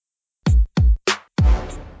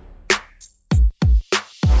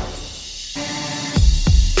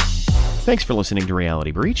Thanks for listening to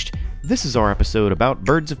Reality Breached. This is our episode about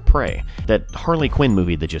Birds of Prey, that Harley Quinn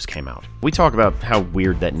movie that just came out. We talk about how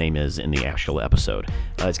weird that name is in the actual episode.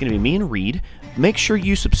 It's going to be me and Reed. Make sure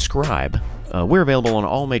you subscribe. We're available on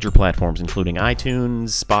all major platforms, including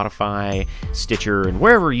iTunes, Spotify, Stitcher, and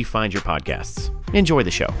wherever you find your podcasts. Enjoy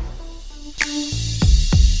the show.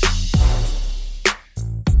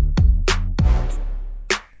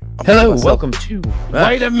 Hello, welcome to...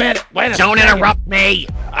 Wait a minute. Don't interrupt me!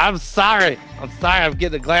 I'm sorry. I'm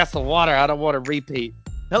getting a glass of water. I don't want to repeat.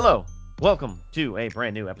 Hello, welcome to a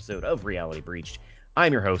brand new episode of Reality Breached.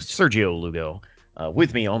 I'm your host, Sergio Lugo.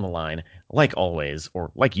 With me on the line, like always,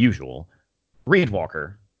 or like usual, Reed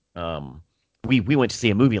Walker. We went to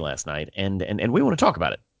see a movie last night, and we want to talk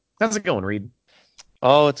about it. How's it going, Reed?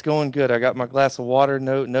 Oh, it's going good. I got my glass of water.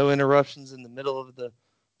 No interruptions in the middle of the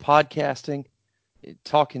podcasting.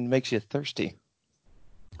 Talking makes you thirsty.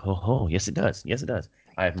 Oh, yes it does. Yes it does.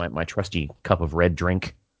 I have my trusty cup of red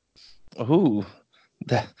drink. Ooh,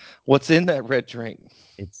 what's in that red drink?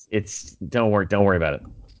 It's don't worry about it.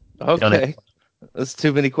 Okay, that's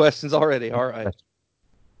too many questions already. All right.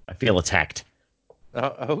 I feel attacked.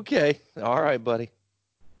 Okay, all right, buddy.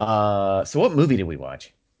 So what movie did we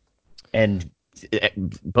watch? And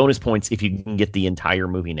bonus points if you can get the entire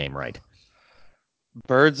movie name right.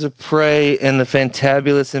 Birds of Prey and the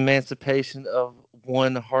Fantabulous Emancipation of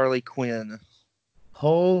One Harley Quinn.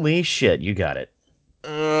 Holy shit, you got it.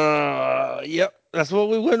 Yep, that's what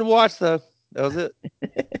we went and watched, though. That was it.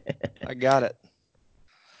 I got it.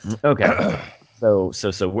 Okay. So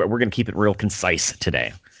we're gonna keep it real concise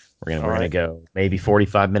today. We're gonna go maybe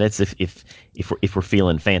 45 minutes if we're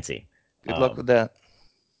feeling fancy. Good luck with that.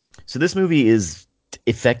 So this movie is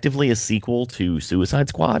effectively a sequel to Suicide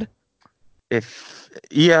Squad.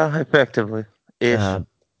 Effectively.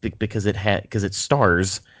 Because it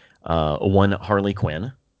stars one Harley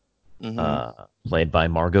Quinn, played by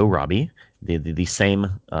Margot Robbie, the same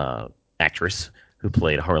actress who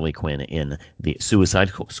played Harley Quinn in the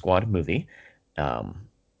Suicide Squad movie.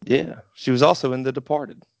 She was also in The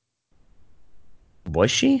Departed.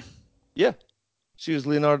 Was she? Yeah, she was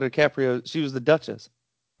Leonardo DiCaprio. She was the Duchess.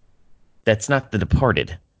 That's not The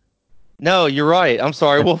Departed. No, you're right. I'm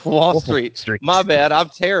sorry. Wolf of Wall Street. My bad. I'm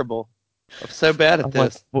terrible. I'm so bad at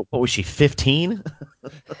this. What was she, 15?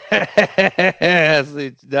 No,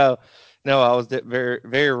 I was very,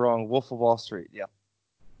 very wrong. Wolf of Wall Street. Yeah.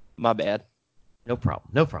 My bad. No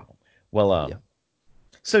problem. Well, yeah.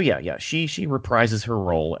 So yeah, she reprises her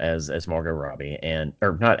role as Margot Robbie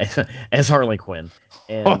or not as Harley Quinn,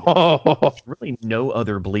 and there's really no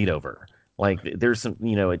other bleed over. Like there's some,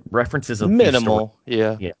 it references a minimal,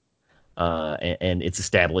 yeah. And it's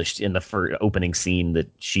established in the opening scene that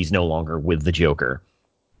she's no longer with the Joker.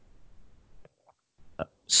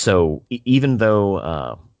 So even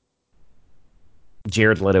though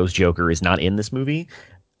Jared Leto's Joker is not in this movie,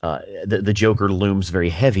 the Joker looms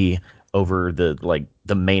very heavy over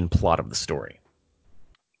the main plot of the story.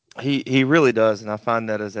 He really does, and I find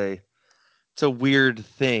that it's a weird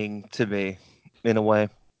thing to me in a way.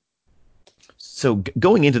 So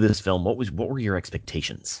going into this film, what were your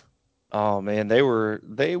expectations? Oh man, they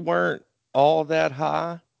weren't all that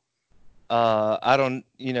high. I don't,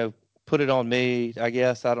 put it on me, I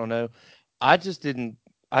guess. I don't know. I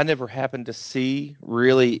never happened to see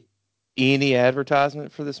really any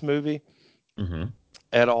advertisement for this movie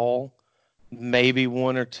at all. Maybe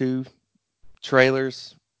one or two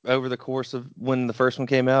trailers over the course of when the first one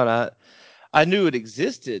came out. I knew it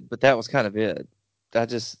existed, but that was kind of it. I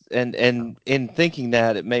just and in thinking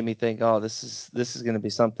that, it made me think, oh, this is going to be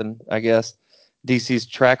something. I guess DC's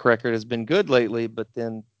track record has been good lately, but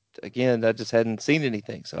then again, I just hadn't seen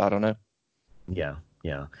anything, so I don't know. Yeah.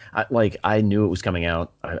 I knew it was coming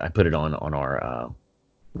out. I put it on our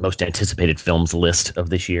most anticipated films list of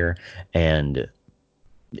this year, and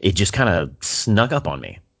it just kind of snuck up on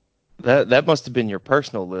me. That must have been your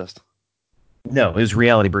personal list. No, it was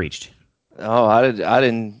Reality Breached. Oh, I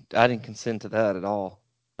didn't consent to that at all.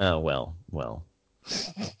 Oh well.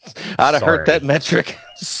 I'd have hurt that metric.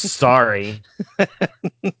 Sorry.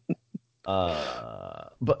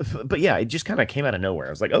 But yeah, it just kind of came out of nowhere. I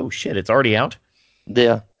was like, oh shit, it's already out.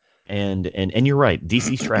 Yeah. And you're right.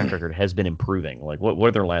 DC's track record has been improving. Like, what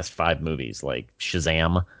are their last 5 movies? Like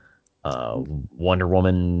Shazam, Wonder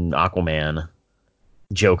Woman, Aquaman,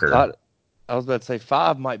 Joker. I was about to say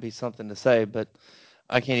 5 might be something to say, but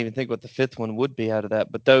I can't even think what the 5th one would be out of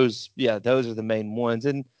that. But those are the main ones.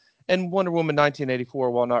 And Wonder Woman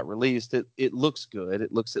 1984, while not released, it looks good.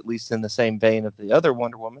 It looks at least in the same vein of the other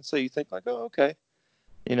Wonder Woman. So you think like, oh, okay,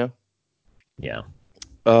 Yeah.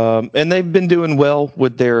 And they've been doing well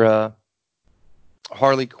with their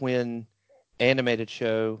Harley Quinn animated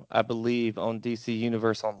show, I believe, on DC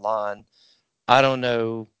Universe Online. I don't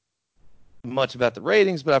know much about the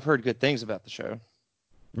ratings, but I've heard good things about the show.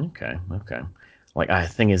 Okay.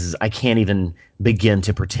 Like, thing is, I can't even begin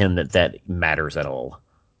to pretend that matters at all.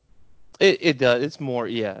 It does. It's more,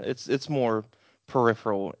 yeah. It's more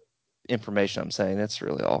peripheral information. I'm saying that's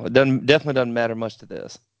really all. It definitely doesn't matter much to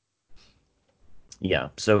this. Yeah.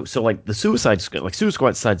 So like the Suicide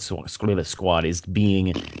Squad is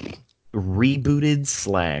being rebooted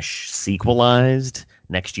slash sequelized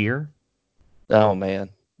next year. Oh man,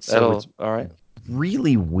 So it's that'll all right.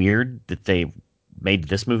 really weird that they made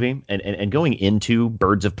this movie and going into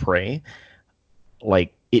Birds of Prey,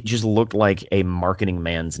 like it just looked like a marketing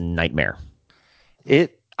man's nightmare.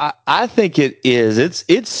 I think it is.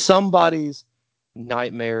 It's somebody's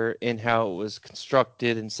nightmare in how it was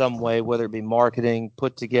constructed in some way, whether it be marketing,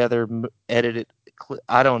 put together, edited.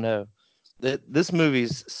 I don't know. This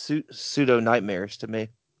movie's pseudo nightmares to me.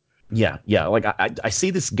 Yeah. Like I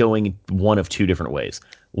see this going one of two different ways.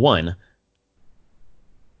 One,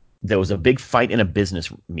 there was a big fight in a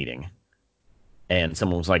business meeting, and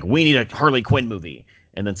someone was like, "We need a Harley Quinn movie,"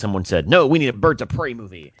 and then someone said, "No, we need a Birds of Prey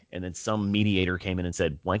movie," and then some mediator came in and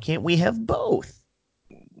said, "Why can't we have both?"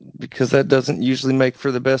 Because that doesn't usually make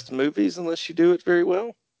for the best movies unless you do it very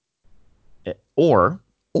well. Or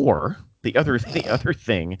the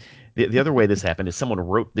other way this happened is someone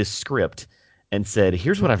wrote this script and said,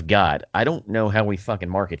 "Here's what I've got. I don't know how we fucking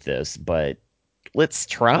market this, but let's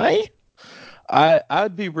try."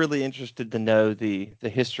 I'd be really interested to know the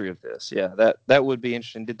history of this. Yeah, that would be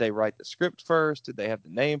interesting. Did they write the script first? Did they have the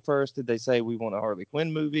name first? Did they say we want a Harley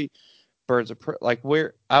Quinn movie? Birds of Prey, like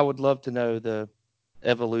where I would love to know the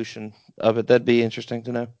evolution of it. That'd be interesting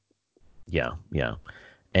to know. Yeah.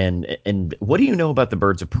 And what do you know about the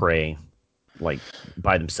Birds of Prey, like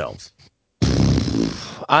by themselves?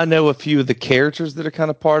 I know a few of the characters that are kind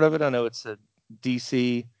of part of it. I know it's a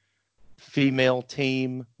DC female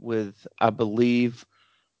team with, I believe,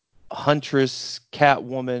 Huntress,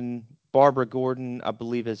 Catwoman, Barbara Gordon, I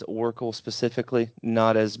believe as Oracle specifically,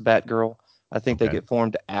 not as Batgirl. I think they Okay. get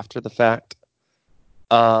formed after the fact.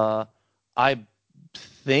 Uh, I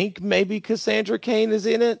think maybe Cassandra Cain is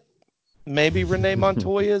in it. Maybe Renee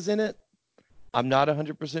Montoya is in it. I'm not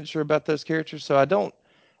 100% sure about those characters, so I don't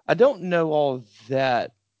know all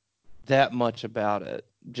that much about it.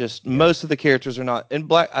 Just Yeah. most of the characters are not in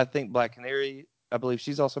Black. I think Black Canary. I believe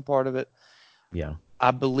she's also part of it. Yeah.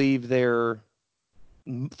 I believe they're,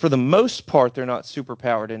 for the most part, they're not super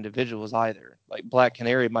powered individuals either. Like Black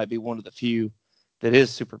Canary might be one of the few that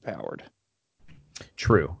is super powered.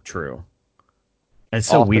 True. And it's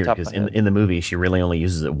so Off the weird top of because my in head. in the movie she really only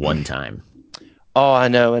uses it one time. Oh, I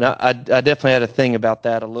know, and I definitely had a thing about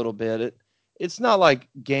that a little bit. It's not like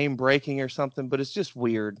game breaking or something, but it's just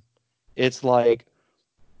weird. It's like,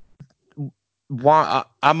 why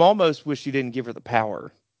I'm almost wish you didn't give her the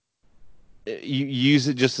power. You use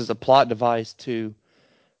it just as a plot device to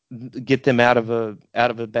get them out of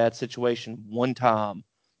a bad situation one time.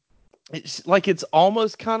 It's like it's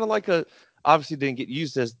almost kind of like a, obviously didn't get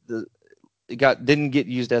used as the it got didn't get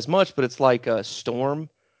used as much, but it's like a Storm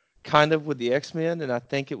kind of with the X-Men, and I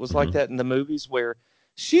think it was like Hmm. that in the movies where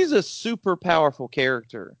she's a super powerful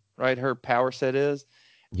character, right? Her power set is,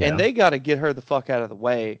 and Yeah. they got to get her the fuck out of the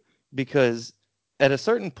way because at a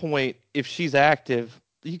certain point, if she's active,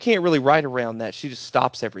 you can't really write around that. She just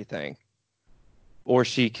stops everything, or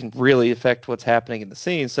she can really affect what's happening in the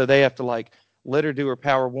scene. So they have to like let her do her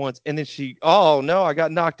power once, and then oh no, I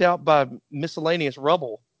got knocked out by miscellaneous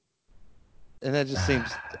rubble, and that just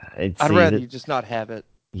seems. I'd I'd see rather that. you just not have it.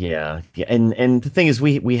 Yeah. And the thing is,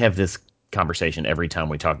 we have this conversation every time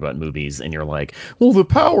we talk about movies, and you're like, "Well, the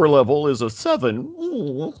power level is a 7."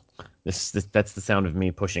 Ooh. That's the sound of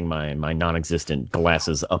me pushing my non-existent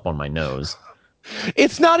glasses up on my nose.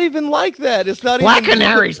 It's not even like that. It's not Black even.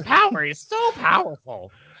 Canary's power is so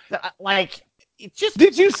powerful. Like it just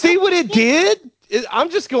Did you see what it did? I'm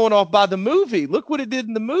just going off by the movie. Look what it did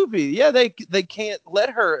in the movie. Yeah, they can't let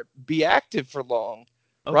her be active for long,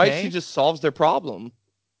 right? She okay. just solves their problem.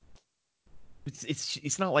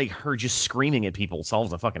 It's not like her just screaming at people solves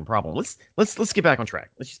the fucking problem. Let's get back on track.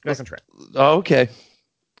 Let's just get back on track. Oh, okay.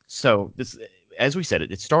 So this, as we said,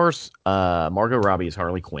 it stars Margot Robbie as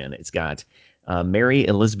Harley Quinn. It's got Mary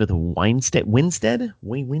Elizabeth Winstead I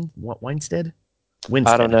don't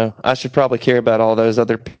Winstead know. I should probably care about all those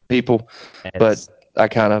other people, but as I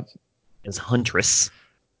kind of, Huntress.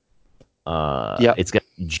 yeah, It's got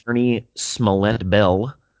Journey Smollett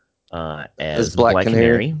Bell as as Black Black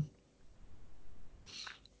Canary. Canary.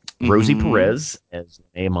 Rosie Mm-hmm. Perez as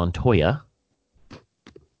Renee Montoya.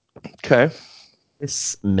 Okay.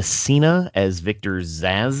 Chris Messina as Victor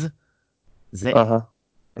Zaz. Uh huh.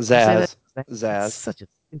 Can you say that? Zaz. That's Zaz. such a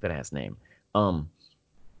stupid ass name. Um,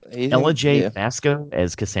 He Ella didn't. J. Yeah. Basco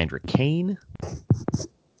as Cassandra Kane,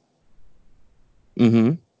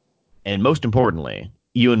 Mm-hmm. and most importantly,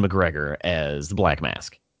 Ewan McGregor as the Black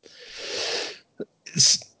Mask.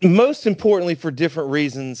 Most importantly, for different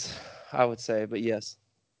reasons, I would say. But yes,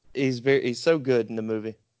 he's so good in the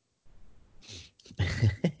movie.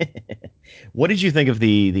 What did you think of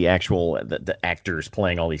the actual the actors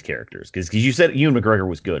playing all these characters? Because you said Ewan McGregor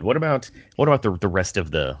was good. What about the rest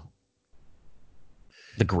of the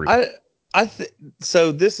group? I I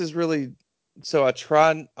so this is really so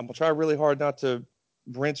I'm gonna try really hard not to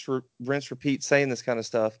rinse repeat saying this kind of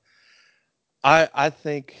stuff. I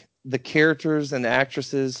think the characters and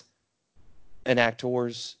actresses and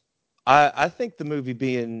actors, I think the movie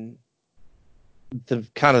being the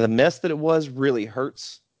kind of the mess that it was really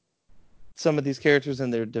hurts some of these characters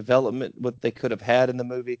and their development, what they could have had in the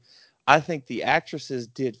movie. I think the actresses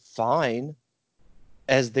did fine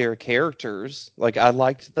as their characters. Like I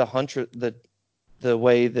liked the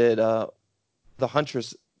way that the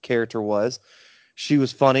Huntress character was. She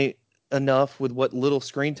was funny enough with what little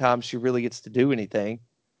screen time she really gets to do anything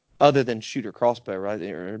other than shoot her crossbow, right?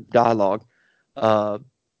 Or dialogue. Uh,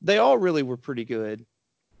 they all really were pretty good.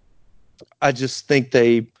 I just think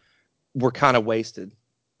they were kind of wasted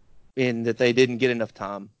in that they didn't get enough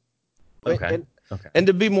time. Okay. And Okay. and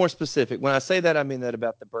to be more specific, when I say that, I mean that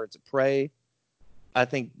about the Birds of Prey. I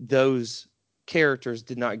think those characters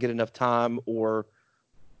did not get enough time or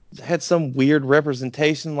had some weird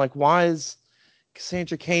representation. Like, why is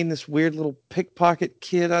Cassandra Cain this weird little pickpocket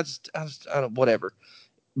kid? I don't, whatever.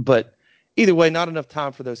 But either way, not enough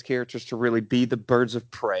time for those characters to really be the Birds of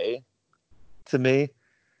Prey to me.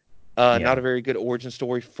 Yeah. Not a very good origin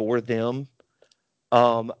story for them.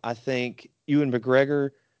 I think Ewan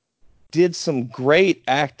McGregor did some great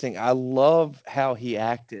acting. I love how he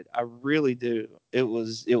acted. I really do. It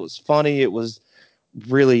was funny. It was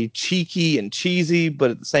really cheeky and cheesy,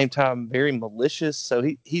 but at the same time very malicious. So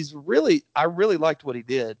he's really I really liked what he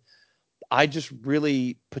did. I just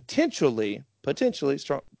really potentially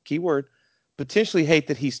strong keyword potentially hate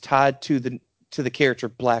that he's tied to the character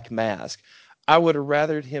Black Mask. I would have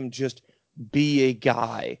rathered him just be a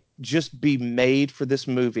guy, just be made for this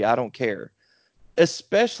movie. I don't care.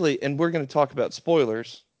 Especially, and we're going to talk about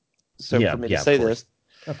spoilers. So Yeah. for me to Yeah. Of say course.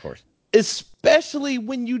 this, Of course. especially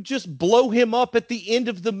when you just blow him up at the end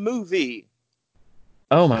of the movie.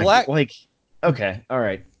 Oh my. Black Like. Okay. All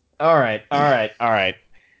right. All right. All right. All right.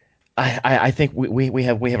 I think we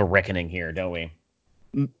have a reckoning here, don't we?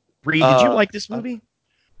 Reed, did you uh like this movie?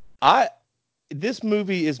 I this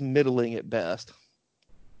movie is middling at best.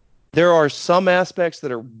 There are some aspects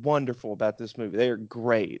that are wonderful about this movie. They are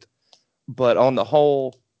great, but on the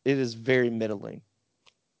whole, it is very middling.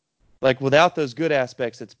 Like without those good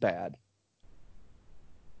aspects, it's bad.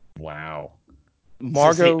 Wow. See,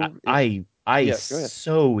 Margot, I yeah, go ahead.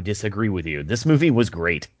 so disagree with you. This movie was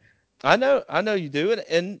great. I know you do,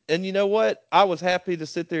 and you know what? I was happy to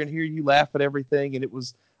sit there and hear you laugh at everything, and it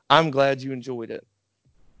was. I'm glad you enjoyed it.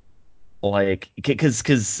 Like,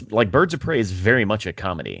 because like Birds of Prey is very much a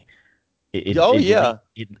comedy. Oh yeah,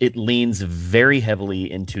 It leans very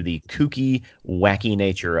heavily into the kooky, wacky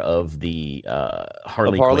nature of the of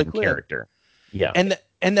Harley Harley Quinn Quinn, character. Yeah.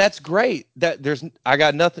 and that's great. That there's I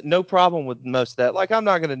got nothing, no problem with most of that. Like I'm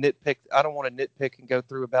not going to nitpick. I don't want to nitpick and go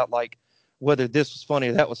through about like whether this was funny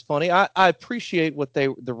or that was funny. I appreciate what the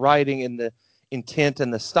writing and the intent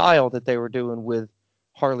and the style that they were doing with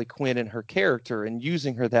Harley Quinn and her character and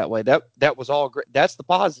using her that way. That was all great. That's the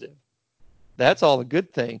positive. That's all a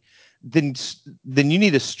good thing. Then then you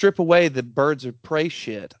need to strip away the Birds of Prey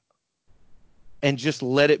shit and just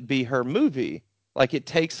let it be her movie. Like it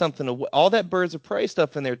takes something away. All that Birds of Prey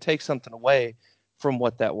stuff in there takes something away from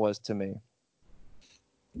what that was to me.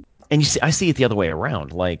 And you see, I see it the other way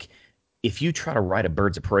around. Like, if you try to write a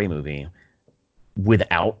Birds of Prey movie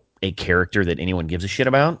without a character that anyone gives a shit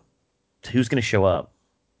about, who's going to show up?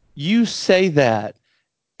 You say that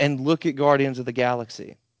and look at Guardians of the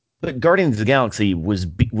Galaxy. But Guardians of the Galaxy was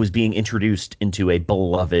being introduced into a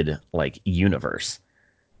beloved like universe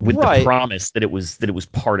with the Right. promise that it was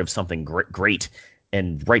part of something great.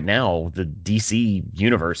 And right now, the DC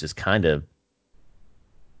universe is kind of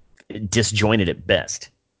disjointed at best.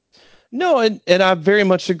 No, and I very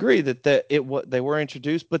much agree that it what they were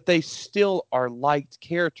introduced, but they still are liked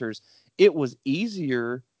characters. It was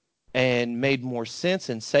easier and made more sense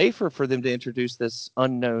and safer for them to introduce this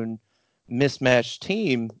unknown mismatched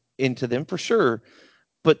team into them for sure.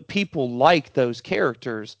 But people like those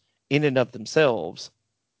characters in and of themselves.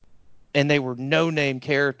 and they were no-name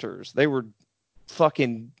characters. They were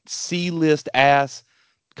fucking C-list ass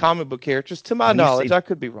comic book characters. To my When you knowledge, say I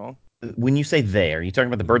could be wrong. they, are you talking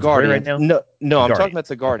about the Birds of Prey right Guardians. now? No, no, The I'm talking about Guardians.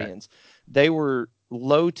 the Okay. Guardians. They were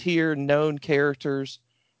low-tier known characters,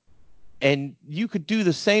 and you could do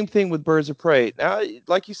the same thing with Birds of Prey. Now,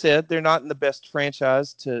 like you said, they're not in the best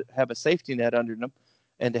franchise to have a safety net under them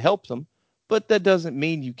and to help them, but that doesn't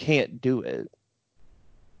mean you can't do it.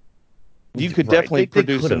 You could Right. definitely They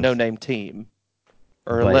produce could a have, no-name team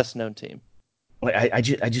or a but less known team. like, I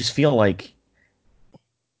just feel like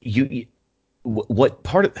you what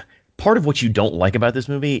part of what you don't like about this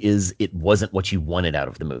movie is it wasn't what you wanted out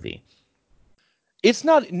of the movie. It's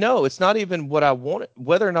not. No, it's not even what I wanted.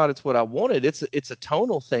 Whether or not it's what I wanted, it's a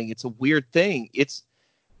tonal thing. It's a weird thing. It's.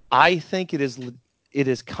 I think it is. It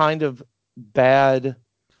is kind of bad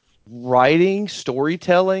writing,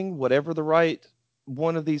 storytelling, whatever the right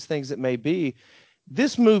one of these things it may be.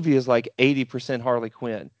 This movie is like 80% Harley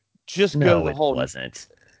Quinn. Just go No, the it whole. wasn't.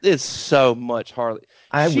 It's so much Harley.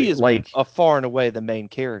 I She would is like a far and away the main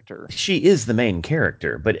character. she is the main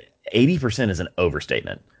character, but 80% is an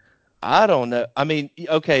overstatement. I don't know. I mean,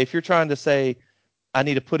 okay, if you're trying to say I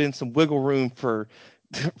need to put in some wiggle room for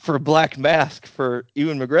for Black Mask for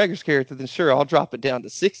Ewan McGregor's character, then sure, I'll drop it down to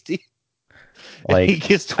 60 and he Like,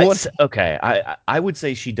 gets 20. okay, I would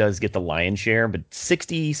say she does get the lion's share, but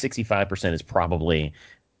 65% is probably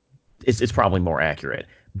it's probably more accurate.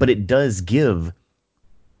 But it does give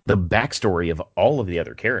the backstory of all of the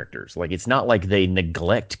other characters. Like, it's not like they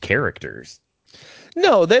neglect characters.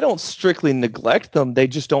 No, they don't strictly neglect them. They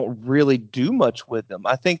just don't really do much with them.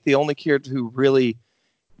 I think the only character who really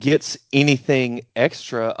gets anything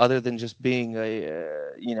extra other than just being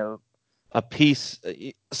a piece.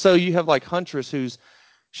 So you have like Huntress,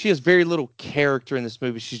 she has very little character in this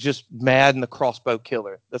movie. She's just mad and the crossbow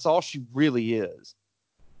killer. That's all she really is.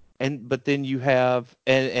 But then you have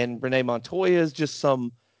and Renee Montoya is just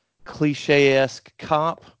some cliche-esque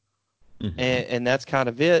cop, Mm-hmm. and that's kind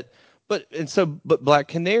of it. But Black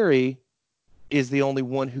Canary is the only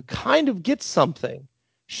one who kind of gets something.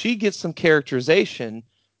 She gets some characterization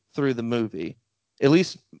through the movie, at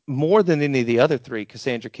least more than any of the other three: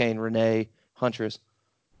 Cassandra Cain, Renee, Huntress.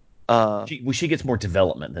 She gets more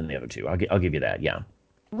development than the other two. I'll give you that. Yeah.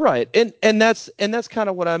 Right, and that's kind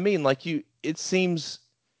of what I mean. Like it seems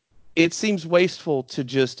wasteful to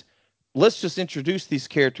just let's just introduce these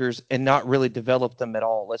characters and not really develop them at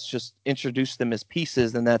all. Let's just introduce them as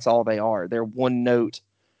pieces, and that's all they are. They're one note,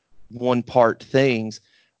 one part things.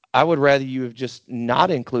 I would rather you have just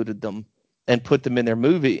not included them and put them in a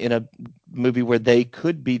movie where they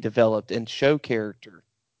could be developed and show character.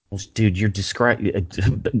 Well, dude, you're describing.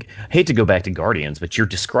 Hate to go back to Guardians, but you're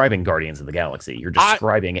describing Guardians of the Galaxy. You're I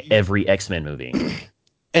describing every X-Men movie.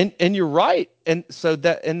 and you're right. And so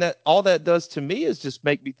that all that does to me is just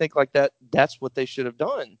make me think like that's what they should have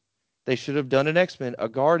done. They should have done an X-Men, a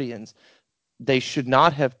Guardians. They should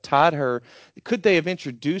not have tied her. Could they have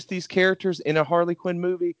introduced these characters in a Harley Quinn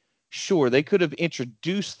movie? Sure, they could have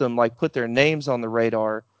introduced them, like put their names on the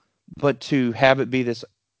radar, but to have it be this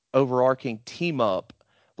overarching team up,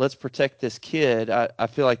 let's protect this kid. I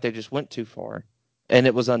feel like they just went too far, and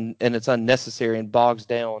it's unnecessary and bogs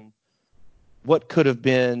down what could have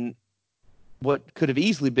been what could have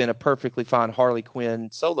easily been a perfectly fine Harley Quinn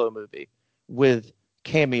solo movie with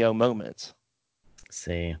cameo moments.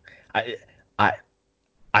 See, I, I,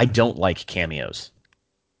 I don't like cameos.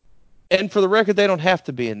 And for the record, they don't have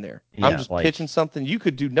to be in there. I'm Yeah, just pitching something you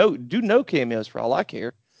could do no cameos for all I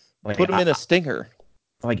care. like Put them in a stinger.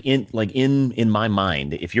 in my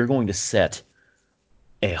mind, if you're going to set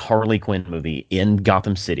a Harley Quinn movie in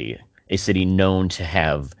Gotham City, a city known to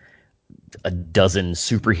have a dozen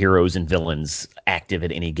superheroes and villains active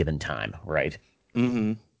at any given time, right?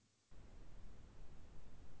 Mm-hmm.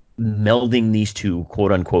 Melding these two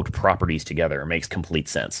quote unquote properties together makes complete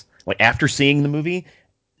sense. Like, after seeing the movie,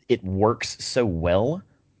 it works so well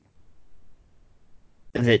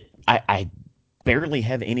that I barely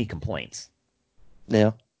have any complaints.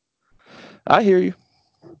 Yeah, I hear you.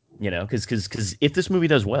 You know, because if this movie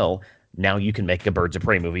does well, now you can make a Birds of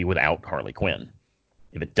Prey movie without Harley Quinn.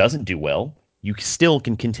 If it doesn't do well, you still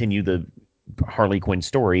can continue the Harley Quinn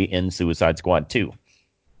story in Suicide Squad 2.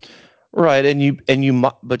 Right,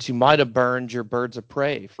 but you might have burned your Birds of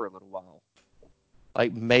Prey for a little while.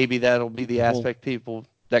 Like maybe that'll be the Well, aspect people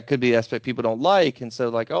that could be the aspect people don't like, and so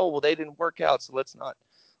like, oh well, they didn't work out, so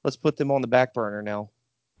let's put them on the back burner now.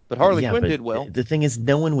 But Harley yeah, Quinn but did well. the thing is,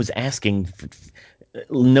 no one was asking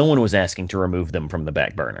to remove them from the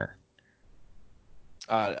back burner.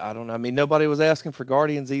 I don't know. I mean, nobody was asking for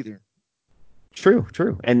Guardians either. True,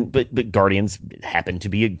 true. And but Guardians happened to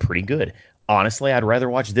be pretty good. Honestly, I'd rather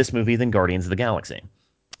watch this movie than Guardians of the Galaxy.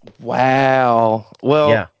 Wow. Yeah,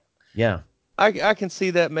 Well, yeah. I can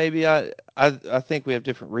see that maybe. I think we have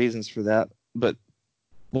different reasons for that, but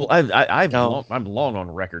Well, no. I'm long on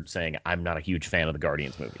record saying I'm not a huge fan of the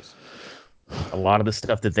Guardians movies. A lot of the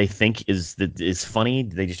stuff that they think is funny,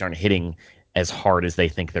 they just aren't hitting as hard as they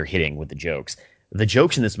think they're hitting with the jokes. The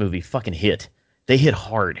jokes in this movie fucking hit. They hit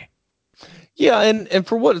hard. Yeah, and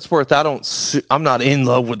for what it's worth, I'm not in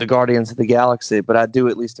love with the Guardians of the Galaxy, but I do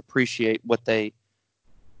at least appreciate what they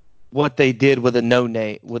did with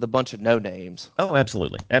a bunch of no names. Oh,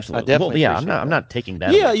 absolutely, I absolutely. Well, definitely yeah, appreciate I'm that. not taking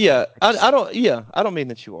that Yeah, away from yeah. them. I don't mean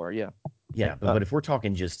that you are. Yeah. Yeah, Uh, but if we're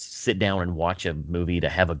talking just sit down and watch a movie to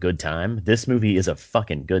have a good time, this movie is a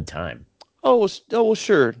fucking good time. well,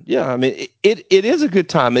 sure. Yeah, I mean, it is a good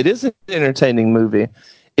time. It is an entertaining movie.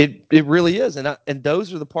 It really is, and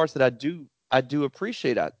those are the parts that I do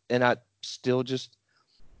appreciate. And I still just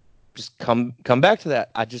come back to that.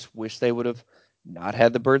 I just wish they would have not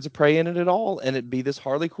had the Birds of Prey in it at all, and it be this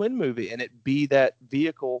Harley Quinn movie, and it be that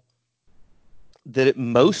vehicle that it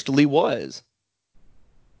mostly was.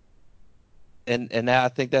 And I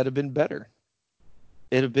think that'd have been better.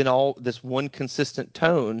 It'd have been all this one consistent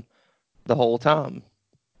tone the whole time.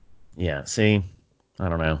 Yeah, see, I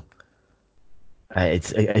don't know.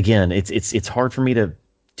 It's again, it's hard for me to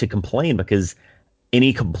complain because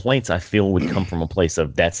any complaints I feel would come from a place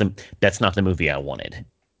of that's not the movie I wanted,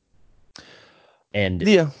 and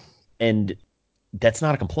Yeah, and that's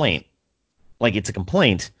not a complaint. Like it's a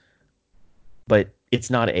complaint, but it's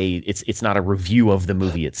not a review of the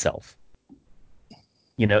movie itself.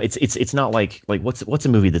 You know, it's not like what's a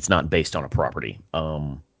movie that's not based on a property?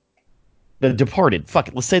 The Departed. Fuck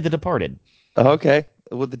it, let's say The Departed. okay,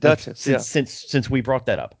 with the Like Duchess. Yeah. since we brought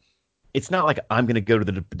that up, it's not like I'm going to go to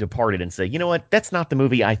The Departed and say, you know what, that's not the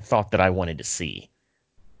movie I thought that I wanted to see.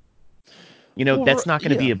 You know, Well, that's not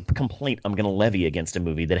going to be yeah. a complaint I'm going to levy against a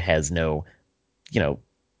movie that has no, you know,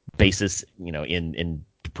 basis, in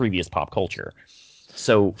previous pop culture.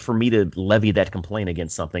 So for me to levy that complaint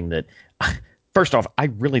against something that, first off, I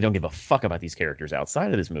really don't give a fuck about these characters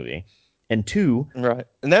outside of this movie, and two, Right.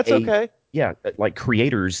 And that's a okay. yeah, like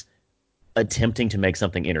creators attempting to make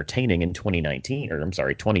something entertaining in 2019, or I'm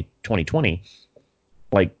sorry, 2020,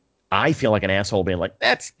 like I feel like an asshole being like,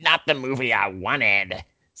 that's not the movie I wanted.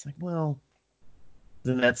 It's like, well,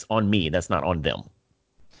 then that's on me. That's not on them.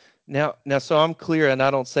 Now, so I'm clear, and I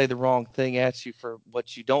don't say the wrong thing at you for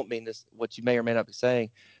what you don't mean this, what you may or may not be saying.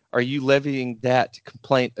 Are you levying that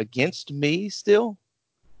complaint against me still?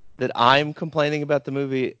 That I'm complaining about the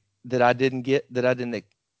movie that I didn't get, that I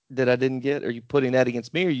didn't get? Are you putting that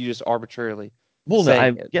against me, or are you just arbitrarily Well, no,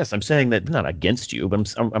 saying it? I'm saying that not against you,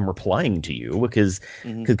 but I'm replying to you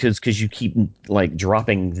Mm-hmm. because you keep like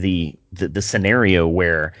dropping the scenario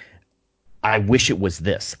where I wish it was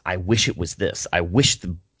this. I wish it was this. I wish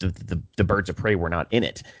the Birds of Prey were not in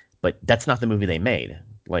it. But that's not the movie they made.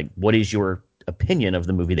 Like, what is your opinion of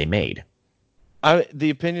the movie they made? The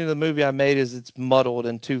opinion of the movie I made is it's muddled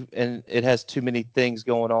and it has too many things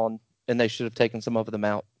going on, and they should have taken some of them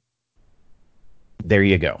out. There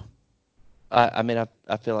you go. I mean,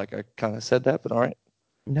 I feel like I kind of said that, but all right.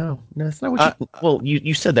 No, no, that's not what you. I, Well,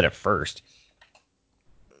 you said that at first,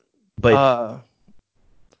 but uh,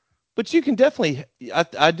 but you can definitely,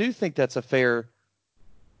 I do think that's a fair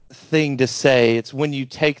thing to say. It's when you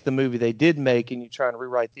take the movie they did make and you try and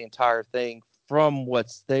rewrite the entire thing from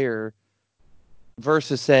what's there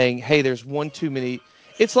versus saying, hey, there's one too many.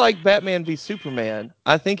 It's like Batman v Superman.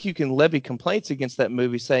 I think you can levy complaints against that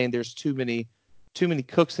movie saying there's too many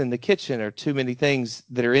cooks in the kitchen or too many things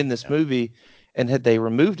that are in this yeah. movie. And had they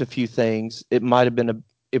removed a few things, it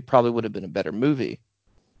probably would have been a better movie.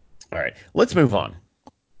 All right, let's move on.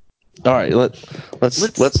 All right,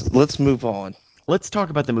 Let's let's move on. let's talk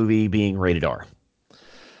about the movie being rated R.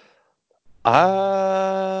 I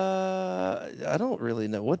don't really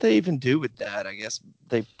know what they even do with that. I guess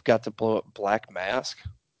they got to blow up Black Mask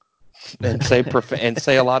and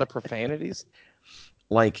say a lot of profanities.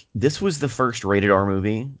 Like this was the first rated R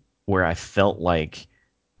movie where I felt like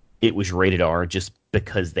it was rated R just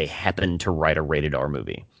because they happened to write a rated R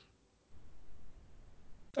movie.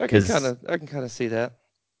 Because I can kind of see that.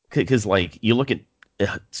 like you look at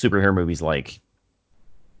superhero movies like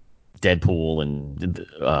Deadpool and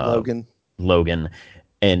Logan, Logan,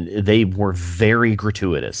 and they were very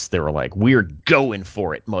gratuitous. They were like, "We're going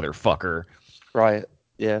for it, motherfucker." right?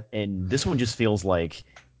 Yeah, And this one just feels like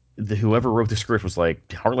whoever wrote the script was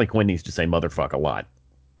like, Harley Quinn needs to say "motherfuck" a lot.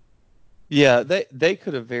 yeah. They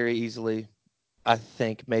could have very easily, I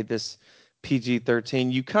think, made this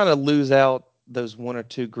PG-13. You kind of lose out those one or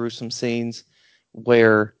two gruesome scenes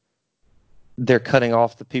where they're cutting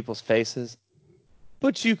off the people's faces.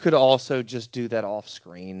 But you could also just do that off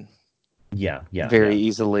screen Yeah, yeah, very yeah.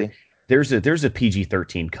 easily. There's a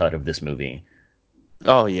PG-13 cut of this movie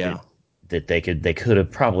Oh that, yeah. they could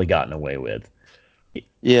have probably gotten away with,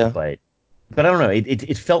 Yeah. but I don't know.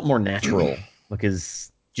 It felt more natural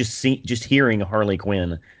because just hearing Harley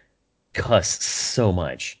Quinn cuss so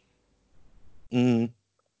much Mm,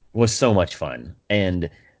 was so much fun. And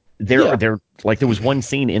yeah. there was one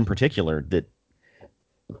scene in particular that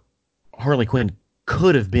Harley Quinn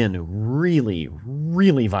could have been really,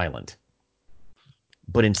 really violent,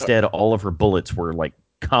 but instead all of her bullets were like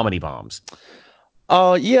comedy bombs.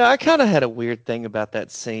 Oh yeah, I kind of had a weird thing about that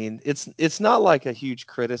scene. It's not like a huge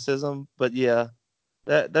criticism, but yeah,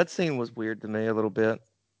 that scene was weird to me a little bit.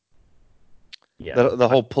 Yeah. The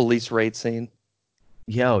whole police raid scene.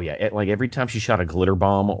 Yeah, oh yeah. Like every time she shot a glitter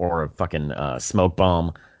bomb or a fucking smoke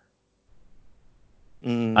bomb,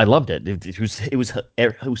 Mm. I loved it. It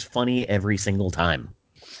was funny every single time.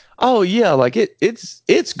 Oh yeah, like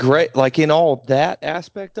it's great. Like in all that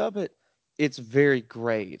aspect of it, it's very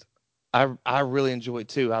great. I really enjoy it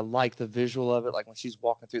too. I like the visual of it, like when she's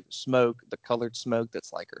walking through the smoke, the colored smoke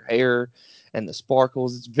that's like her hair, and the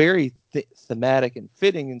sparkles. It's very thematic and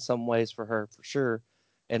fitting in some ways for her, for sure.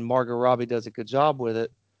 And Margot Robbie does a good job with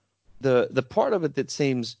it. The part of it that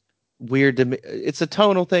seems weird to me, it's a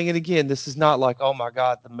tonal thing. And again, this is not like, oh my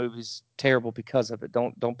God, the movie's terrible because of it.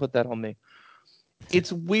 Don't put that on me.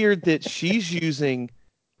 It's weird that she's using,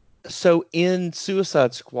 so in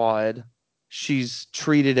Suicide Squad, she's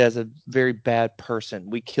treated as a very bad person.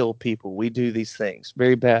 We kill people. We do these things.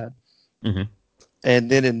 Very bad. Hmm.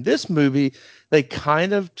 And then in this movie, they try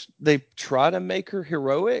to make her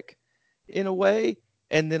heroic in a way.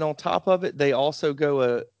 And then on top of it, they also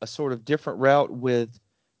go a sort of different route with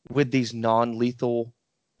these non-lethal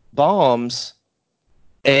bombs.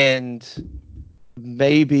 And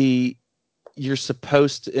maybe you're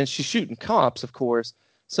supposed to, and she's shooting cops, of course.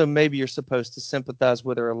 So maybe you're supposed to sympathize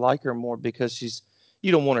with her or like her more because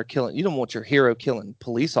you don't want her killing, you don't want your hero killing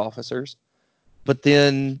police officers. But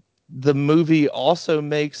then the movie also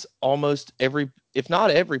makes almost every, if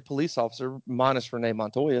not every police officer, minus Renee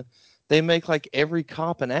Montoya, they make like every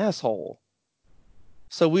cop an asshole.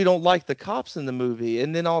 So we don't like the cops in the movie.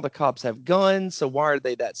 And then all the cops have guns. So why are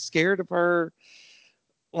they that scared of her?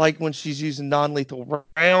 Like when she's using non-lethal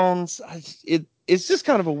rounds. It's just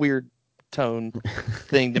kind of a weird tone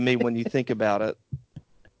thing to me when you think about it.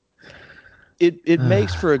 It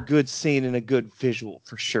makes for a good scene and a good visual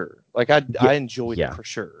for sure. Like Yeah, I enjoyed it yeah, for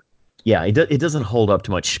sure. yeah. It doesn't hold up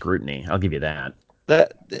to much scrutiny. I'll give you that.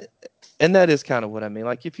 That and that is kind of what I mean.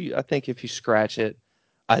 Like I think if you scratch it,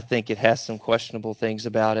 I think it has some questionable things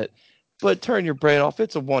about it. But turn your brain off.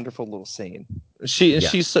 It's a wonderful little scene. Yeah,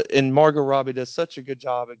 And Margot Robbie does such a good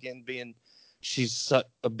job again being she's such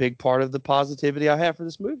a big part of the positivity I have for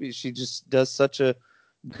this movie. She just does such a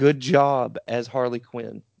good job as Harley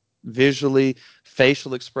Quinn. Visually,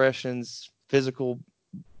 facial expressions, physical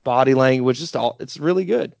body language, just all it's really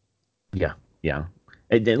good. yeah, yeah.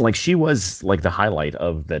 Like she was like the highlight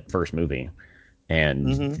of that first movie,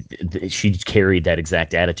 and Hmm. she carried that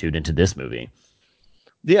exact attitude into this movie.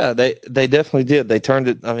 Yeah, they definitely did. They turned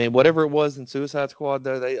it. I mean, whatever it was in Suicide Squad,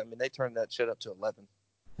 though, they turned that shit up to 11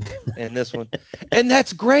 in this one, and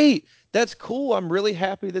that's great. That's cool. I'm really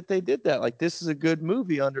happy that they did that. Like, this is a good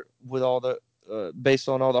movie under with all the based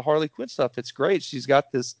on all the Harley Quinn stuff. It's great. She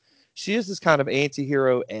is this kind of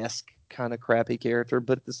anti-hero esque kind of crappy character,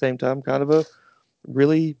 but at the same time, kind of a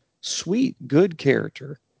really sweet, good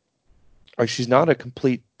character. Like, she's not a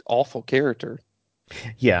complete awful character.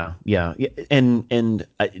 Yeah, yeah, yeah. And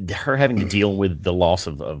her having to deal with the loss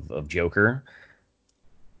of Joker,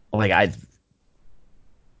 like I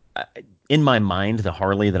in my mind, the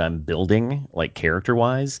Harley that I'm building, like character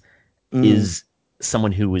wise, Mm. is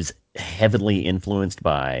someone who was heavily influenced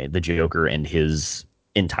by the Joker and his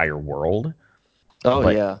entire world. Oh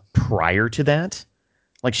But yeah. prior to that,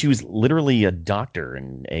 like she was literally a doctor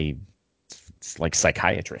and a like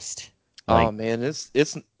psychiatrist. Oh Like, man,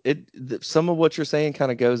 some of what you're saying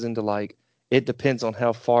kind of goes into like it depends on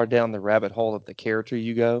how far down the rabbit hole of the character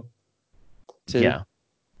you go to. yeah,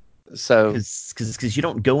 So because you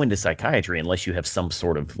don't go into psychiatry unless you have some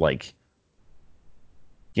sort of like,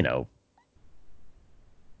 you know,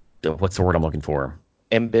 what's the word I'm looking for?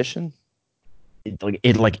 ambition. Like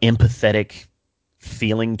empathetic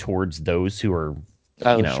feeling towards those who are, you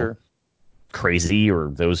Oh know, sure. crazy or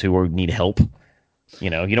those who need help. You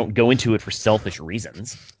don't go into it for selfish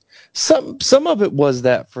reasons. Some of it was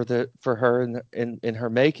that for her in her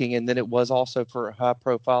making, and then it was also for a high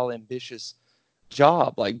profile, ambitious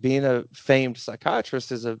job. Like being a famed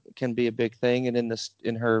psychiatrist can be a big thing, and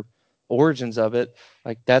in her origins of it,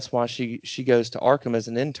 like that's why she goes to Arkham as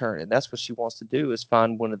an intern, and that's what she wants to do is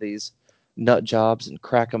find one of these nut jobs and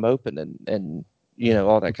crack them open and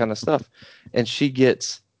all that kind of stuff. And she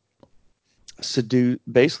gets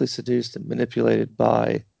basically seduced and manipulated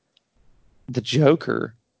by the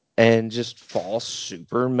Joker, and just falls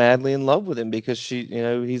super madly in love with him because he's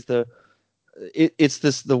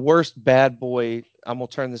it's the worst bad boy. I'm gonna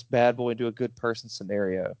turn this bad boy into a good person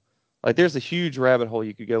scenario. Like there's a huge rabbit hole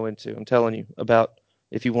you could go into. I'm telling you about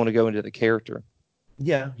if you want to go into the character.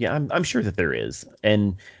 Yeah, yeah, I'm sure that there is,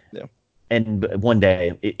 and Yeah. and one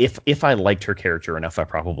day, if I liked her character enough, I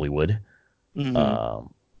probably would. Mm-hmm.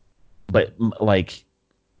 Um, but like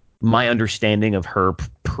my understanding of her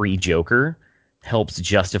pre-Joker helps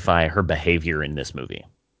justify her behavior in this movie.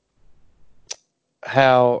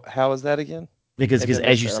 How is that again? Because Maybe I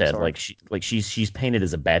as missed you that. I'm said, sorry. she's painted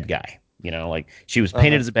as a bad guy. Like she was Uh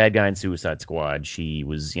painted huh. as a bad guy in Suicide Squad. She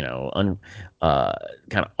was, kind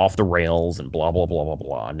of off the rails and blah blah blah blah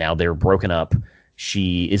blah. Now they're broken up.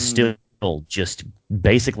 She is Mm-hmm. still just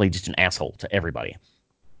basically just an asshole to everybody.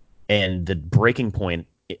 And the breaking point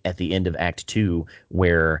at the end of Act Two,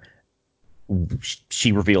 where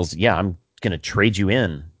she reveals, "Yeah, I'm gonna trade you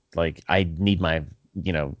in. Like I need my,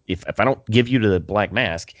 if I don't give you to the Black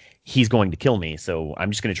Mask, he's going to kill me. So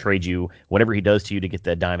I'm just gonna trade you. Whatever he does to you to get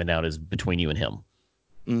that diamond out is between you and him.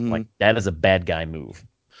 Mm-hmm. Like that is a bad guy move."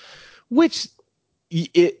 Which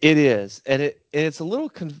it is, and it's a little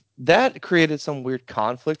that created some weird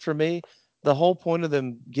conflict for me. The whole point of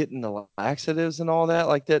them getting the laxatives and all that,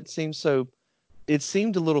 like that seems so. It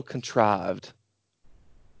seemed a little contrived,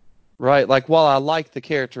 right? Like while I like the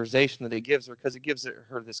characterization that it gives her, because it gives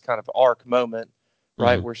her this kind of arc moment,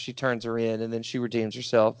 right, Mm-hmm. where she turns her in and then she redeems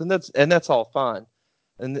herself, and that's all fine.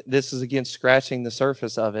 And this is again scratching the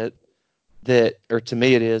surface of it. That, or to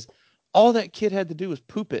me, it is all that kid had to do was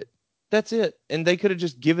poop it. That's it, and they could have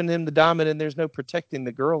just given him the diamond, and there's no protecting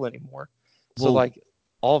the girl anymore. So Well, like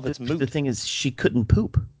all of it's the moot. thing is, she couldn't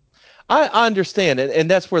poop. I understand it,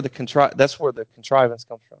 and that's where the contrivance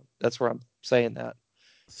comes from. That's where I'm saying that.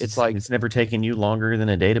 It's like, It's never taken you longer than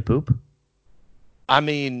a day to poop. I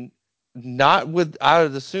mean, not with, I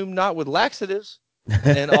would assume not with laxatives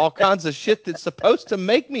and all kinds of shit that's supposed to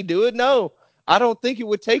make me do it. No, I don't think it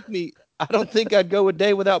would take me. I don't think I'd go a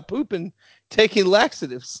day without pooping taking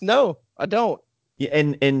laxatives. No, I don't. Yeah,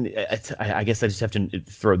 and I guess I just have to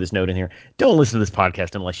throw this note in here. Don't listen to this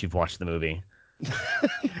podcast unless you've watched the movie,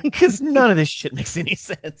 because none of this shit makes any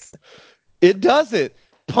sense. It doesn't.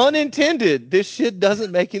 Pun intended. This shit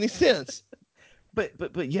doesn't make any sense. But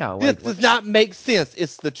yeah, This does not make sense.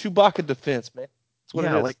 It's the Chewbacca defense, man. That's what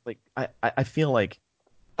it yeah, is. I feel like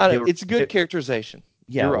I they know. were It's a good characterization.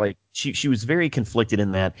 yeah, You're right. like she was very conflicted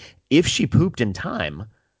in that if she pooped in time,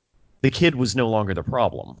 the kid was no longer the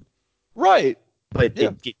problem. Right. But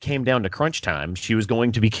Yeah. it came down to crunch time. She was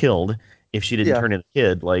going to be killed if she didn't Yeah. turn in the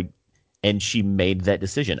kid. And she made that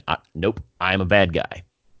decision. Nope, I'm a bad guy.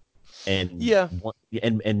 And Yeah.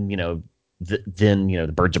 and then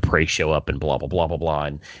the birds of prey show up and blah blah blah blah blah.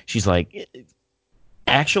 And she's like,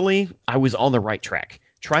 actually, I was on the right track.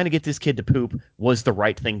 Trying to get this kid to poop was the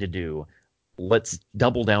right thing to do. Let's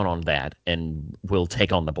double down on that, and we'll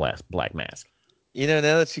take on the Black Mask. Now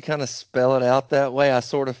that you kind of spell it out that way, I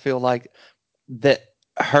sort of feel like that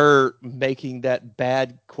her making that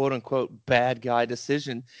bad, quote unquote, bad guy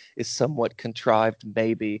decision is somewhat contrived,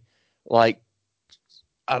 maybe. Like,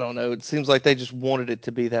 I don't know. It seems like they just wanted it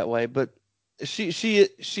to be that way. But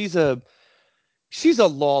she's a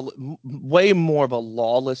way more of a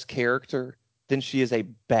lawless character than she is a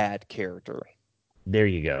bad character. There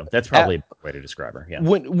you go. That's At, probably a way to describe her. Yeah.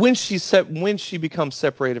 when she becomes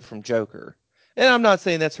separated from Joker. And I'm not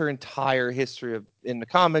saying that's her entire history of in the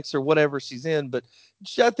comics or whatever she's in, but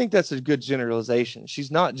I think that's a good generalization. She's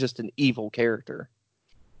not just an evil character.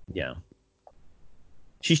 Yeah.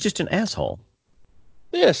 She's just an asshole.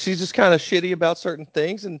 Yeah, she's just kind of shitty about certain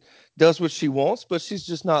things and does what she wants, but she's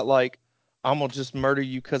just not like, I'm gonna just murder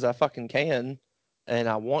you because I fucking can and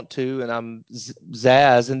I want to, and I'm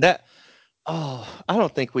Zaz. And that, oh, I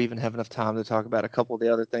don't think we even have enough time to talk about a couple of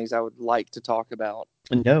the other things I would like to talk about.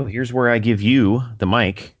 No, here's where I give you the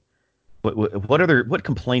mic. What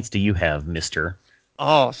complaints do you have, Mister?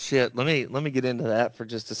 Oh shit, let me get into that for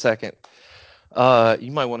just a second.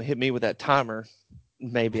 You might want to hit me with that timer.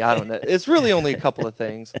 Maybe, I don't know. It's really only a couple of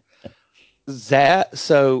things. That,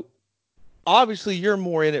 so obviously you're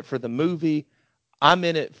more in it for the movie. I'm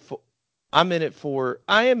in it for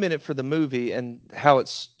I am in it for the movie and how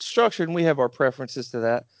it's structured, and we have our preferences to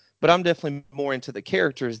that. But I'm definitely more into the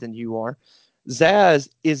characters than you are. Zaz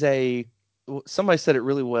is somebody said it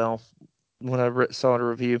really well when I saw a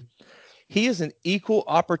review. He is an equal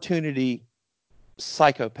opportunity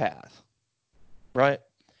psychopath, right?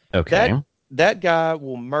 Okay. That guy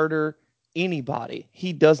will murder anybody.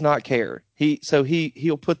 He does not care.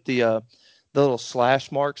 He'll put the little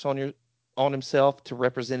slash marks on himself to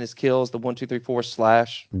represent his kills. The 1, 2, 3, 4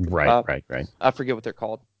 slash. Right, right, right. I forget what they're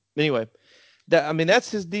called. Anyway,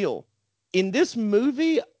 that's his deal. In this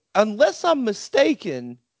movie, unless I'm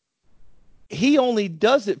mistaken, he only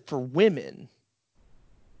does it for women.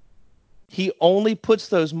 He only puts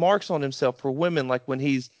those marks on himself for women, like when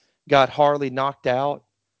he's got Harley knocked out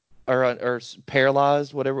or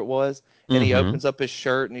paralyzed, whatever it was, and he opens up his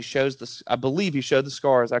shirt and he shows I believe he showed the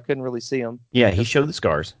scars. I couldn't really see them. Yeah, he showed the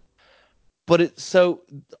scars. But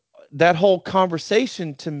that whole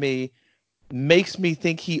conversation to me makes me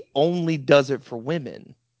think he only does it for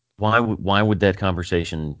women. Why would that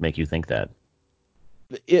conversation make you think that?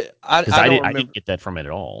 I don't remember. I didn't get that from it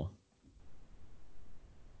at all.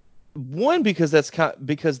 One, because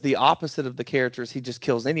because the opposite of the characters, he just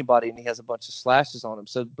kills anybody and he has a bunch of slashes on him.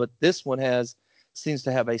 But this one seems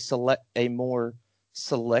to have a more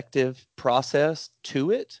selective process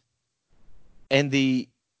to it, and the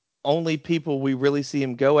only people we really see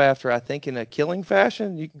him go after, I think, in a killing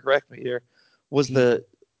fashion, you can correct me here,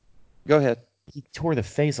 go ahead. He tore the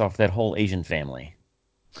face off that whole Asian family.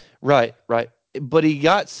 Right. But he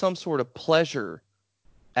got some sort of pleasure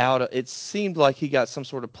it seemed like he got some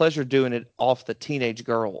sort of pleasure doing it off the teenage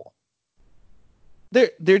girl.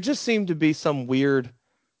 There just seemed to be some weird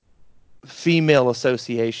female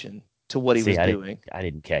association to what he was doing. I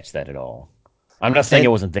didn't catch that at all. I'm not saying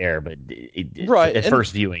it wasn't there, but at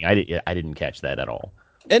first viewing, I didn't catch that at all.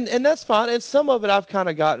 And that's fine. And some of it I've kind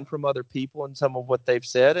of gotten from other people and some of what they've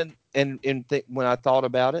said. When I thought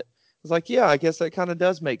about it, I was like, yeah, I guess that kind of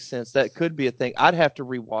does make sense. That could be a thing. I'd have to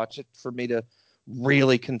rewatch it for me to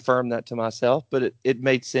really confirm that to myself, but it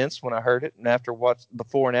made sense when I heard it and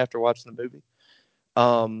before and after watching the movie.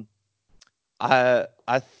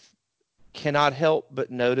 I cannot help but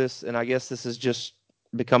notice, and I guess this has just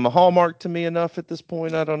become a hallmark to me enough at this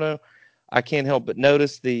point. I don't know. I can't help but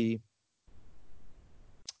notice the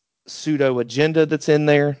pseudo agenda that's in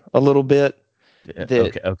there a little bit.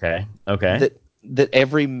 Okay. That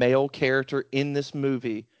every male character in this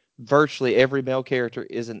movie, virtually every male character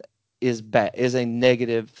is a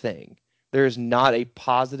negative thing. There is not a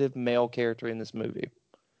positive male character in this movie.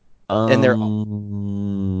 And the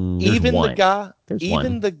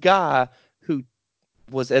guy who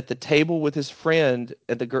was at the table with his friend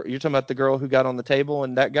at the girl. You're talking about the girl who got on the table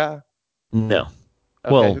and that guy? No.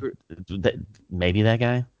 Okay, well, maybe that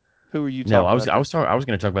guy. Who are you talking about? No, I was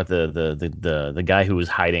going to talk about the guy who was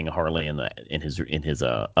hiding Harley in his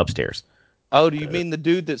upstairs. Oh, do you mean the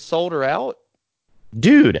dude that sold her out?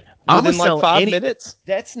 Dude, within like 5 minutes?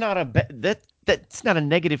 That's not a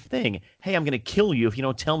negative thing. Hey, I'm going to kill you if you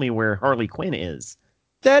don't tell me where Harley Quinn is.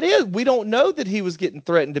 That is. We don't know that he was getting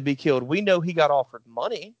threatened to be killed. We know he got offered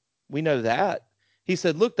money. We know that. He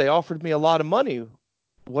said, look, they offered me a lot of money.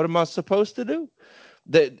 What am I supposed to do?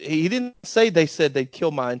 He didn't say they said they'd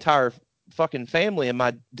kill my entire fucking family and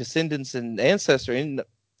my descendants and ancestors. And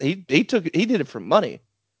he did it for money.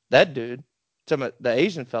 That dude, the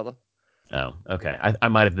Asian fella. Oh, okay. I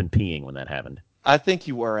might have been peeing when that happened. I think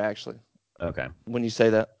you were, actually. Okay. When you say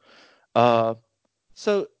that.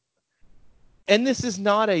 And this is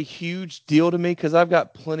not a huge deal to me because I've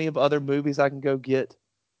got plenty of other movies I can go get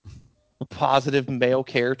positive male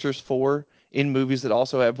characters for in movies that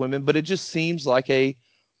also have women, but it just seems like a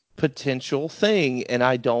potential thing, and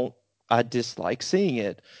I dislike seeing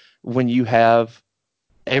it. When you have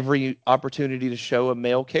every opportunity to show a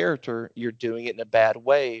male character, you're doing it in a bad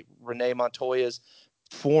way. Renee Montoya's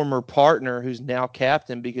former partner, who's now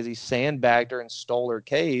captain because he sandbagged her and stole her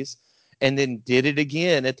case, and then did it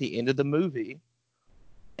again at the end of the movie.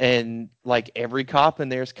 And like every cop in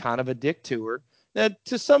there is kind of a dick to her. Now,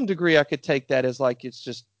 to some degree, I could take that as like it's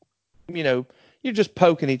just, you're just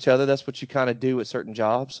poking each other. That's what you kind of do at certain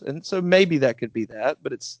jobs. And so maybe that could be that,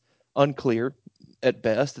 but it's unclear at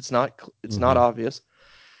best. It's not obvious.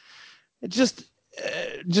 It just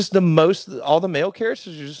all the male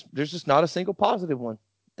characters, there's just not a single positive one.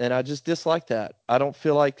 And I just dislike that. I don't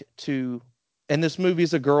feel like and this movie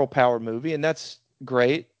is a girl power movie, and that's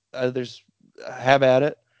great. Have at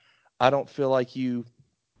it. I don't feel like you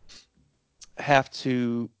have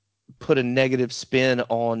to put a negative spin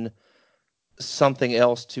on something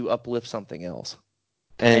else to uplift something else.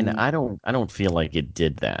 And I don't feel like it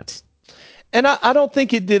did that. And I don't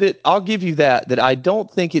think it did it. I'll give you that I don't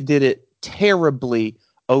think it did it terribly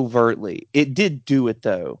overtly. It did do it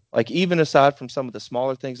though. Like even aside from some of the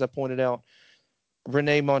smaller things I pointed out,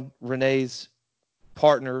 Renee's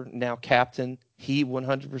partner, now captain, he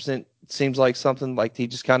 100% seems like something like he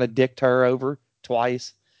just kind of dicked her over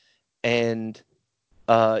twice. And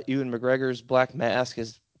Ewan McGregor's Black Mask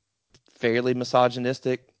is fairly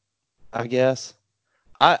misogynistic, I guess.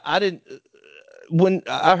 I didn't when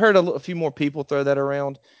I heard a few more people throw that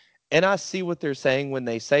around, and I see what they're saying when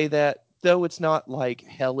they say that, though it's not like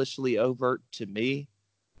hellishly overt to me,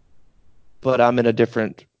 but I'm in a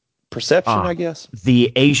different perception, I guess.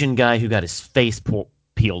 The Asian guy who got his face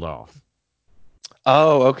peeled off.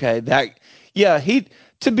 Oh, okay. Yeah,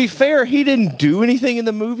 to be fair, he didn't do anything in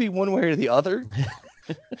the movie one way or the other.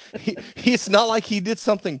 It's not like he did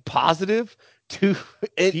something positive to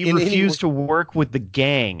He refused to work with the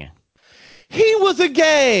gang. He was a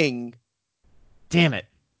gang. Damn it.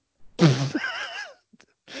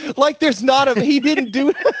 Like there's not he didn't do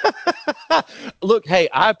it. Look, hey,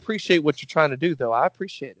 I appreciate what you're trying to do though. I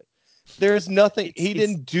appreciate it. There's nothing he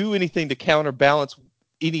didn't do anything to counterbalance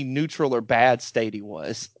any neutral or bad state he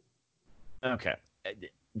was. Okay.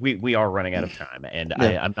 We are running out of time, and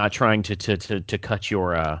Yeah. I'm not trying to cut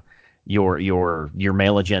your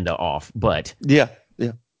male agenda off, but Yeah.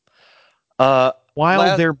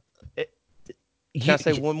 while they're can I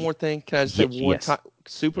say one more thing? Can I just say one time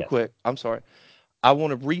super quick? I'm sorry. I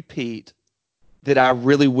want to repeat that I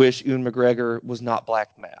really wish Ewan McGregor was not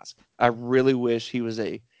Black Mask. I really wish he was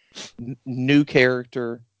a new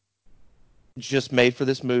character just made for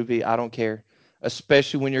this movie. I don't care.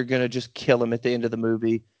 Especially when you're going to just kill him at the end of the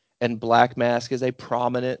movie. And Black Mask is a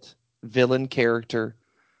prominent villain character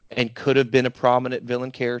and could have been a prominent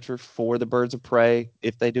villain character for the Birds of Prey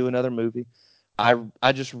if they do another movie.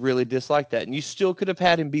 I just really dislike that. And you still could have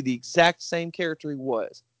had him be the exact same character he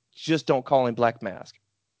was. Just don't call him Black Mask.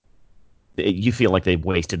 You feel like they've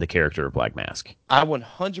wasted the character of Black Mask. I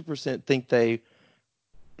 100% think they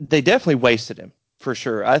definitely wasted him for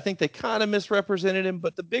sure. I think they kind of misrepresented him,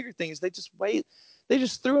 but the bigger thing is they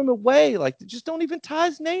just threw him away. Like just don't even tie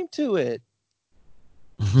his name to it.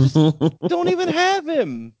 Just don't even have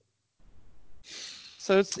him.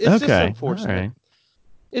 So it's okay. Just unfortunate. Right.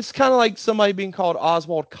 It's kind of like somebody being called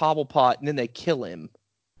Oswald Cobblepot and then they kill him.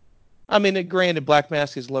 I mean, granted, Black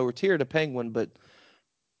Mask is lower tier to Penguin, but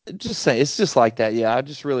just say it's just like that. Yeah, I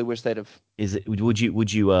just really wish they'd have. Would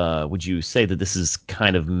you say that this is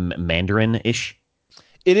kind of Mandarin-ish?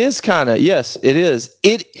 It is kind of, yes, it is.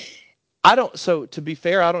 So to be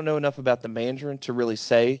fair, I don't know enough about the Mandarin to really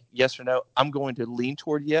say yes or no. I'm going to lean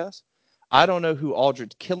toward yes. I don't know who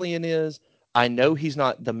Aldrich Killian is. I know he's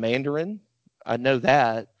not the Mandarin. I know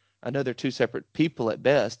that. I know they're two separate people at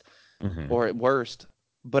best, or at worst.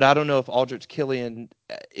 But I don't know if Aldrich Killian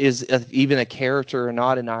is even a character or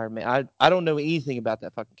not in Iron Man. I don't know anything about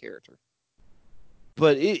that fucking character.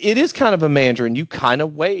 But it is kind of a Mandarin. You kind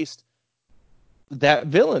of waste that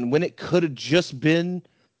villain when it could have just been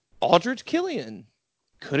Aldrich Killian.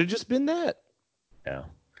 Could have just been that. Yeah.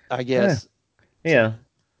 I guess. Yeah.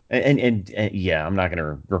 And yeah, I'm not going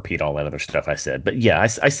to repeat all that other stuff I said. But yeah,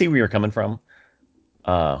 I see where you're coming from.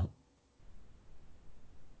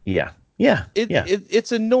 Yeah.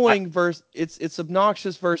 It's annoying versus it's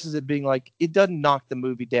obnoxious versus it being like it doesn't knock the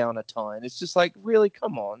movie down a ton. It's just like, really,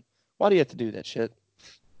 come on. Why do you have to do that shit?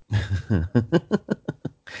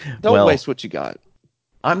 Don't waste what you got.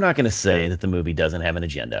 I'm not going to say that the movie doesn't have an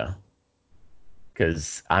agenda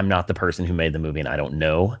because I'm not the person who made the movie and I don't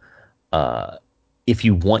know. If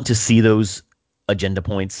you want to see those agenda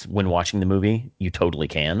points when watching the movie, you totally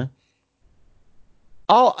can.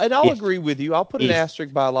 I'll agree with you. I'll put an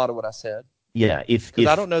asterisk by a lot of what I said. Yeah, because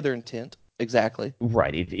I don't know their intent exactly.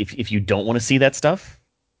 Right. If you don't want to see that stuff,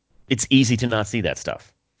 it's easy to not see that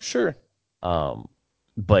stuff. Sure.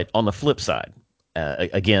 But on the flip side,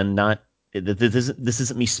 again, not this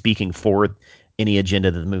isn't me speaking for any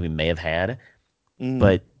agenda that the movie may have had,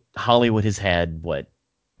 but Hollywood has had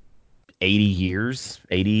 80 years,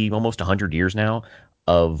 almost 100 years now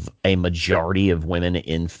of a majority of women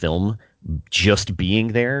in film just being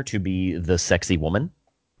there to be the sexy woman.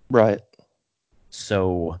 Right.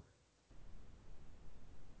 So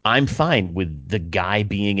I'm fine with the guy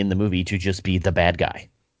being in the movie to just be the bad guy.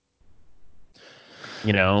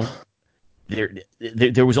 You know,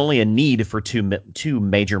 there was only a need for two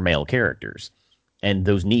major male characters, and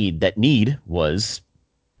that need was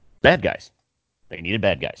bad guys. They needed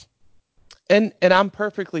bad guys. And I'm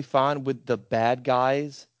perfectly fine with the bad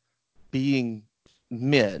guys being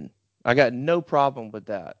men. I got no problem with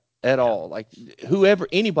that at all. Like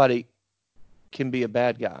anybody can be a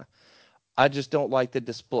bad guy. I just don't like the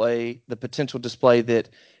potential display that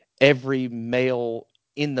every male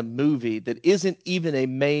in the movie that isn't even a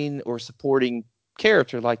main or supporting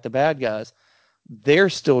character like the bad guys, they're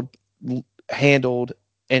still handled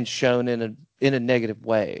and shown in a negative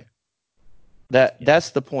way.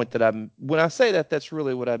 That's the point that when I say that, that's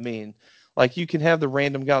really what I mean. Like, you can have the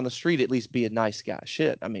random guy on the street at least be a nice guy.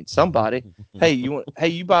 Shit, I mean, somebody. Hey, you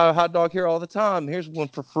buy a hot dog here all the time. Here's one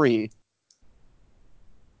for free.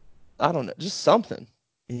 I don't know, just something.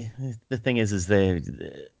 The thing is they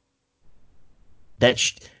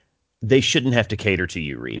shouldn't have to cater to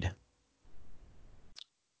you, Reed.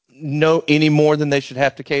 No, any more than they should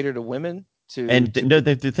have to cater to women.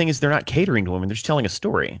 The thing is, they're not catering to women; they're just telling a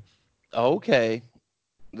story. Okay.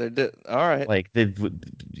 All right. Like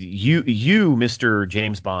you, Mr.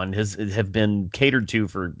 James Bond, have been catered to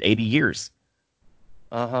for 80 years.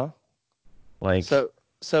 Uh-huh. Like,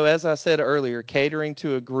 so as I said earlier, catering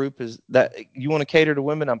to a group is that you want to cater to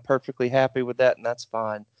women. I'm perfectly happy with that, and that's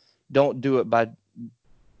fine. Don't do it by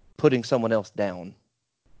putting someone else down.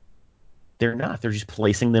 They're not. They're just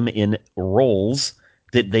placing them in roles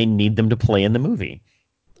that they need them to play in the movie.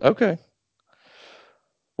 Okay.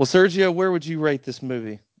 Well, Sergio, where would you rate this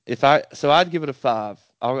movie? I'd give it a 5.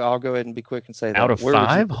 I'll go ahead and be quick and say that. Out of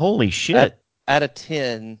 5? Holy shit. Out of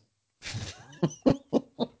 10.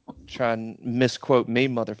 Try and misquote me,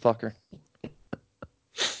 motherfucker.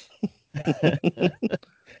 I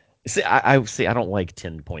don't like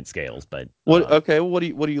 10-point scales, but okay. What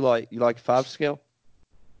do you like? You like 5 scale?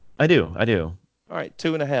 I do. All right,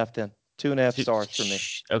 2.5 then. 2.5 stars for me.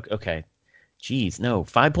 Okay. Jeez, no.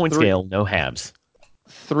 5-point scale, no halves.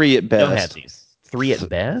 3 at best. No halvesies. 3 at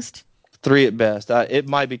best? 3 at best. It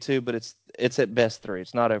might be 2, but it's at best 3.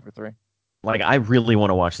 It's not over 3. Like, I really want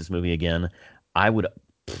to watch this movie again. I would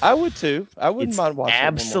too. I wouldn't mind watching it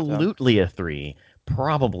one more time. Absolutely a 3.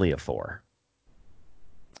 Probably a 4.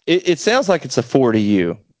 It sounds like it's a 4 to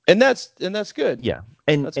you, and that's good. Yeah,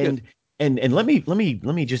 and let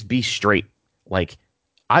me just be straight. Like,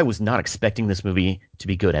 I was not expecting this movie to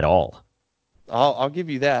be good at all. I'll give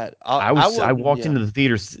you that. I walked into the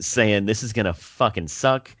theater saying, this is gonna fucking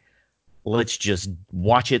suck. Let's just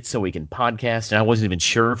watch it so we can podcast. And I wasn't even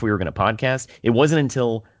sure if we were gonna podcast. It wasn't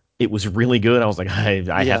until it was really good I was like,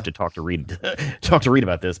 I have to talk to Reed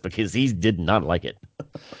about this, because he did not like it.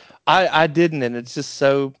 I didn't, and it's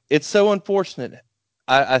so unfortunate.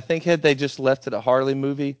 I think had they just left it a Harley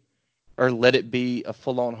movie, or let it be a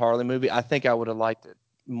full-on Harley movie, I think I would have liked it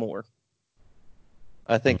more.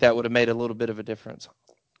 I think that would have made a little bit of a difference.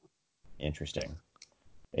 Interesting.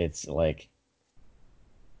 It's like,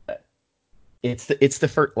 it's the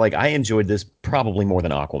first. Like, I enjoyed this probably more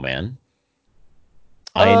than Aquaman.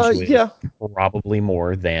 I enjoyed it probably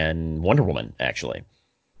more than Wonder Woman, actually.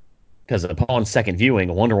 Because upon second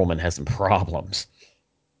viewing, Wonder Woman has some problems.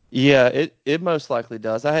 Yeah, it most likely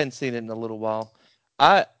does. I hadn't seen it in a little while.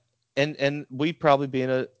 And we probably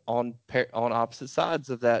being on opposite sides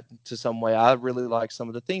of that to some way. I really like some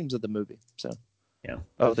of the themes of the movie. So, yeah,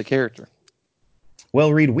 of the character.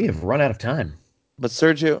 Well, Reed, we have run out of time. But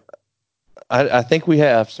Sergio, I think we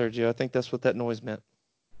have, Sergio. I think that's what that noise meant.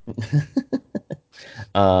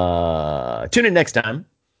 Tune in next time.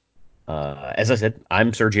 As I said,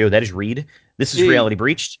 I'm Sergio. That is Reed. This is Reality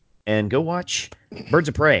Breached. And go watch Birds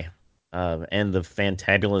of Prey and the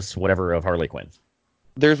fantabulous whatever of Harley Quinn.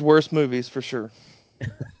 There's worse movies for sure.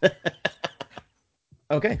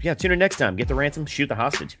 Okay, yeah, tune in next time. Get the ransom, shoot the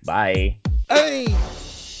hostage. Bye. Hey!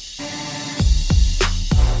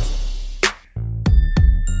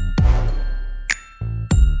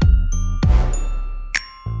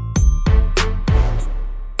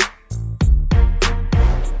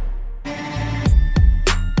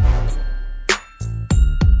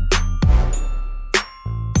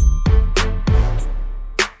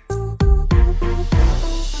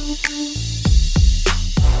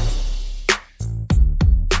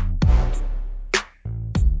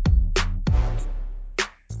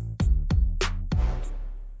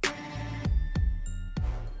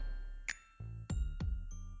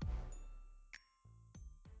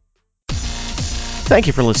 Thank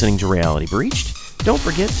you for listening to Reality Breached. Don't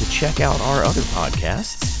forget to check out our other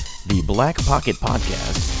podcasts, the Black Pocket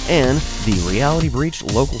Podcast and the Reality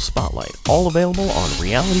Breached Local Spotlight, all available on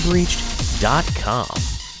realitybreached.com.